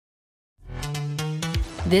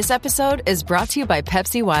This episode is brought to you by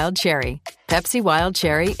Pepsi Wild Cherry. Pepsi Wild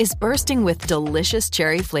Cherry is bursting with delicious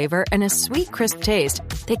cherry flavor and a sweet, crisp taste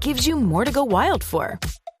that gives you more to go wild for.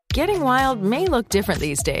 Getting wild may look different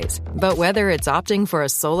these days, but whether it's opting for a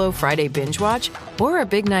solo Friday binge watch or a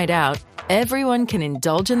big night out, everyone can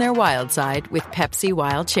indulge in their wild side with Pepsi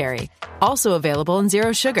Wild Cherry. Also available in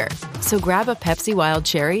Zero Sugar. So grab a Pepsi Wild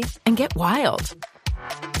Cherry and get wild.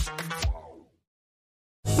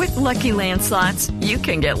 With Lucky Land Slots, you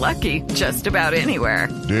can get lucky just about anywhere.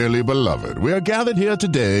 Dearly beloved, we are gathered here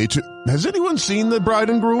today to... Has anyone seen the bride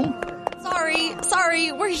and groom?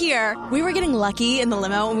 Sorry, we're here. We were getting lucky in the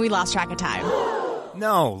limo and we lost track of time.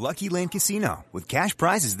 No, Lucky Land Casino, with cash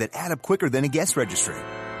prizes that add up quicker than a guest registry.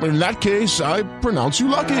 In that case, I pronounce you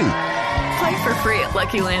lucky. Play for free at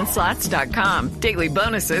LuckyLandSlots.com. Daily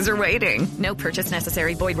bonuses are waiting. No purchase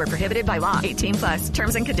necessary. Void where prohibited by law. 18+.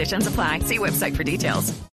 Terms and conditions apply. See website for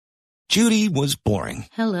details. Judy was boring.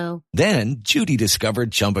 Hello. Then Judy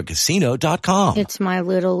discovered ChumbaCasino.com. It's my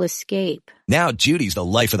little escape. Now Judy's the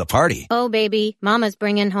life of the party. Oh, baby, mama's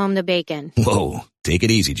bringing home the bacon. Whoa, take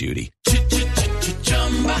it easy, Judy.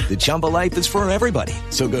 The Chumba life is for everybody.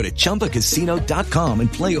 So go to ChumbaCasino.com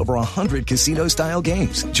and play over 100 casino-style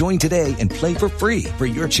games. Join today and play for free for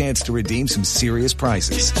your chance to redeem some serious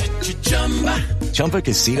prizes.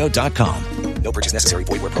 ChumbaCasino.com. No purchase necessary.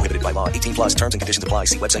 Void where prohibited by law. 18+. Terms and conditions apply.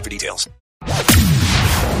 See website for details.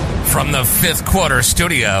 From the Fifth Quarter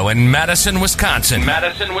Studio in Madison, Wisconsin.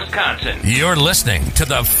 You're listening to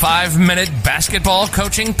the 5-Minute Basketball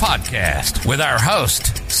Coaching Podcast with our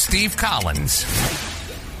host, Steve Collins.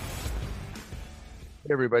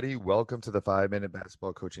 Hey everybody, welcome to the 5-Minute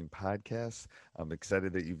Basketball Coaching Podcast. I'm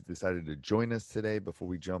excited that you've decided to join us today. Before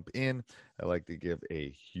we jump in, I'd like to give a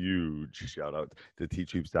huge shout out to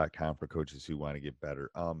teachhoops.com for coaches who want to get better.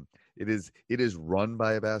 It is run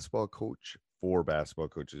by a basketball coach for basketball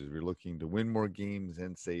coaches. If you're looking to win more games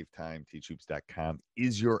and save time, teachhoops.com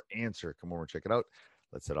is your answer. Come over and check it out.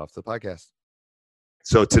 Let's head off to the podcast.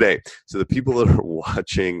 So the people that are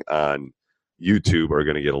watching on YouTube are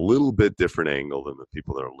going to get a little bit different angle than the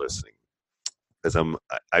people that are listening. As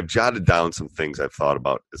I've jotted down some things I've thought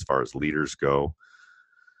about as far as leaders go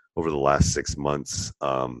over the last 6 months.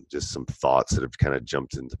 Just some thoughts that have kind of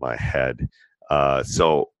jumped into my head.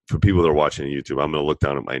 So for people that are watching on YouTube, I'm going to look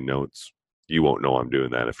down at my notes. You won't know I'm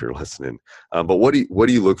doing that if you're listening. But what do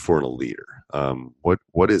you look for in a leader?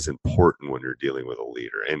 What is important when you're dealing with a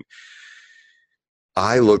leader? And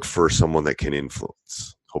I look for someone that can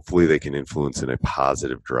influence. Hopefully they can influence in a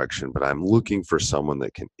positive direction, but I'm looking for someone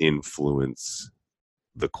that can influence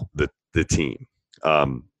the team.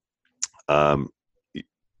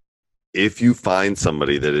 If you find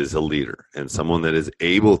somebody that is a leader and someone that is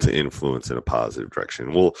able to influence in a positive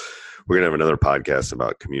direction, we're going to have another podcast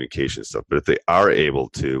about communication stuff, but if they are able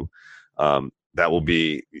to, it'll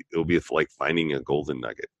be like finding a golden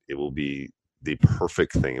nugget. It will be the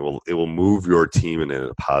perfect thing. It will move your team in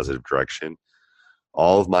a positive direction.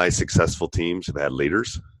 All of my successful teams have had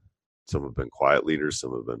leaders. Some have been quiet leaders,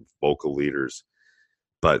 some have been vocal leaders,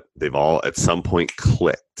 but they've all at some point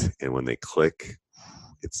clicked. And when they click,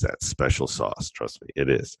 it's that special sauce. Trust me, it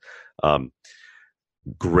is.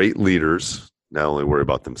 Great leaders not only worry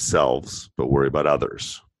about themselves, but worry about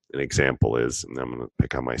others. An example is, and I'm going to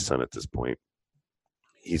pick on my son at this point,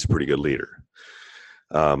 he's a pretty good leader.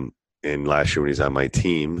 And last year when he's on my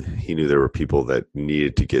team, he knew there were people that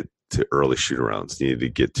needed to get to early shoot-arounds, needed to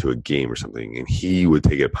get to a game or something, and he would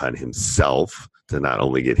take it upon himself to not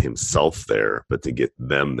only get himself there, but to get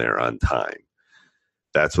them there on time.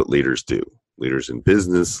 That's what leaders do. Leaders in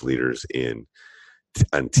business, leaders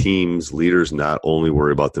on teams, leaders not only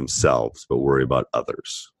worry about themselves, but worry about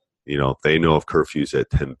others. You know, they know if curfew's at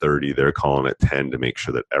 10:30, they're calling at 10 to make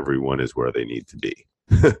sure that everyone is where they need to be.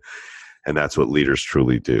 And that's what leaders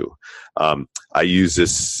truly do. I use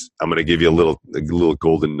this. I'm going to give you a little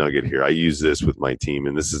golden nugget here. I use this with my team,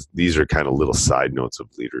 and these are kind of little side notes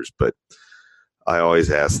of leaders. But I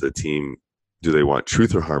always ask the team, do they want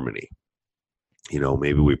truth or harmony? You know,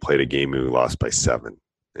 maybe we played a game and we lost by 7,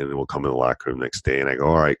 and then we'll come in the locker room next day, and I go,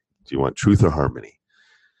 all right, do you want truth or harmony?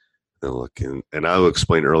 And look, and I'll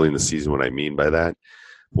explain early in the season what I mean by that.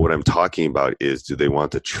 But what I'm talking about is, do they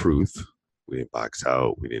want the truth? We didn't box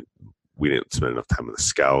out. We didn't spend enough time on the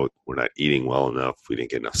scout. We're not eating well enough. We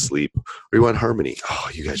didn't get enough sleep. Or you want harmony? Oh,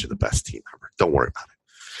 you guys are the best team ever. Don't worry about it.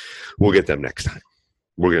 We'll get them next time.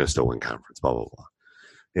 We're going to still win conference, blah, blah, blah.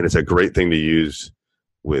 And it's a great thing to use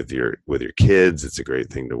with your kids. It's a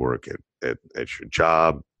great thing to work at your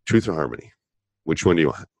job. Truth or harmony? Which one do you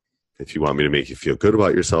want? If you want me to make you feel good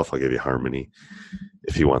about yourself, I'll give you harmony.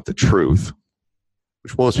 If you want the truth,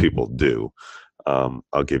 which most people do,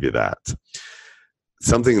 I'll give you that.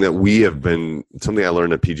 Something I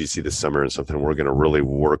learned at PGC this summer, and something we're going to really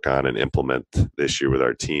work on and implement this year with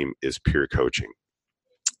our team, is peer coaching.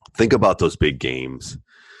 Think about those big games.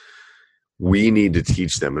 We need to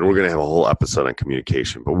teach them, and we're going to have a whole episode on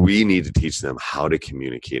communication, but we need to teach them how to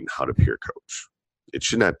communicate and how to peer coach. It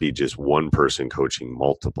should not be just one person coaching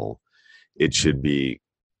multiple. It should be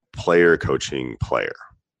player coaching player.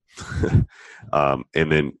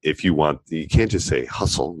 And then if you can't just say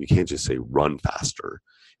hustle, you can't just say run faster.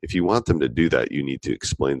 If you want them to do that, you need to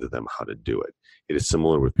explain to them how to do it. It is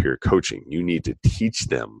similar with peer coaching. You need to teach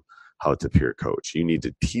them how to peer coach. You need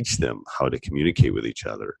to teach them how to communicate with each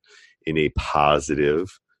other in a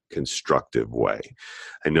positive, constructive way.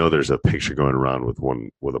 I know there's a picture going around with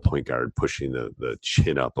a point guard pushing the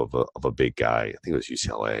chin up of a big guy. I think it was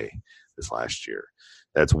UCLA this last year.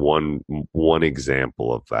 That's one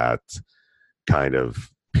example of that kind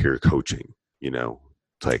of peer coaching.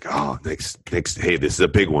 It's like, oh, next, hey, this is a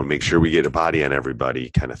big one. Make sure we get a body on everybody,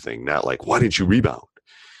 kind of thing. Not like, why didn't you rebound?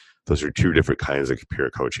 Those are two different kinds of peer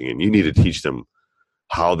coaching, and you need to teach them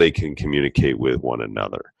how they can communicate with one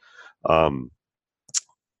another. And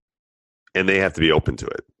they have to be open to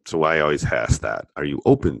it. So I always ask that. Are you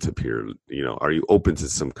open to peer, are you open to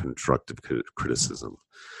some constructive criticism?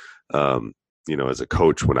 As a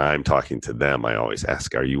coach, when I'm talking to them, I always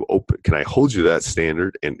ask, are you open? Can I hold you to that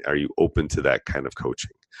standard? And are you open to that kind of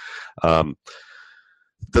coaching? It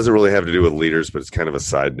doesn't really have to do with leaders, but it's kind of a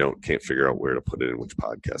side note. Can't figure out where to put it in which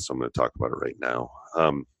podcast. So I'm going to talk about it right now.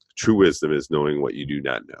 True wisdom is knowing what you do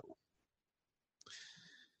not know.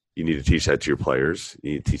 You need to teach that to your players.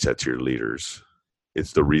 You need to teach that to your leaders.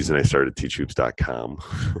 It's the reason I started teachhoops.com.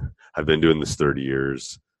 I've been doing this 30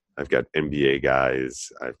 years. I've got NBA guys.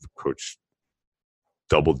 I've coached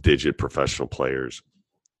double-digit professional players,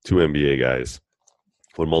 2 NBA guys,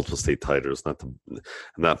 won multiple state titles. I'm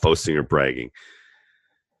not boasting or bragging.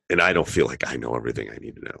 And I don't feel like I know everything I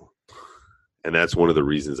need to know. And that's one of the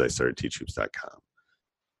reasons I started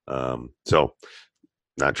teachhoops.com. So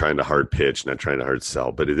not trying to hard pitch, not trying to hard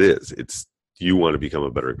sell, but it's you want to become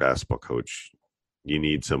a better basketball coach. You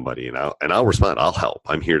need somebody, and I'll respond. I'll help.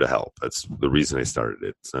 I'm here to help. That's the reason I started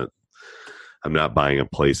it. I'm not buying a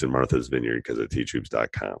place in Martha's Vineyard because of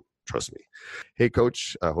teachhoops.com. Trust me. Hey,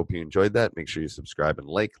 Coach, I hope you enjoyed that. Make sure you subscribe and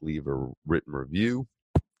leave a written review.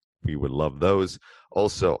 We would love those.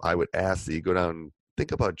 Also, I would ask that you go down and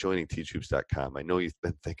think about joining teachhoops.com. I know you've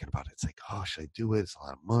been thinking about it. It's like, oh, should I do it? It's a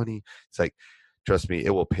lot of money. It's like, trust me,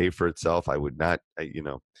 it will pay for itself. I would not, I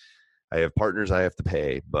have partners I have to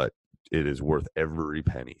pay, but it is worth every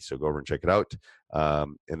penny. So go over and check it out.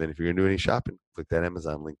 And then if you're going to do any shopping, click that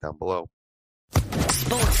Amazon link down below.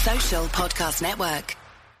 Sports Social Podcast Network.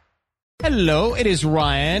 Hello, it is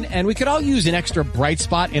Ryan, and we could all use an extra bright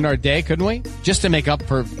spot in our day, couldn't we? Just to make up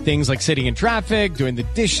for things like sitting in traffic, doing the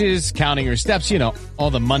dishes, counting your steps,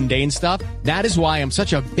 all the mundane stuff. That is why I'm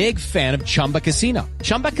such a big fan of Chumba Casino.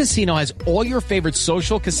 Chumba Casino has all your favorite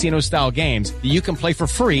social casino-style games that you can play for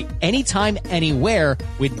free anytime, anywhere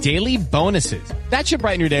with daily bonuses. That should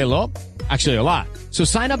brighten your day a little. Actually, a lot. So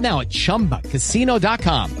sign up now at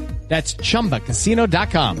ChumbaCasino.com. That's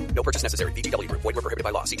ChumbaCasino.com. No purchase necessary. VGW Group. Void where prohibited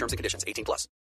by law. See terms and conditions. 18+.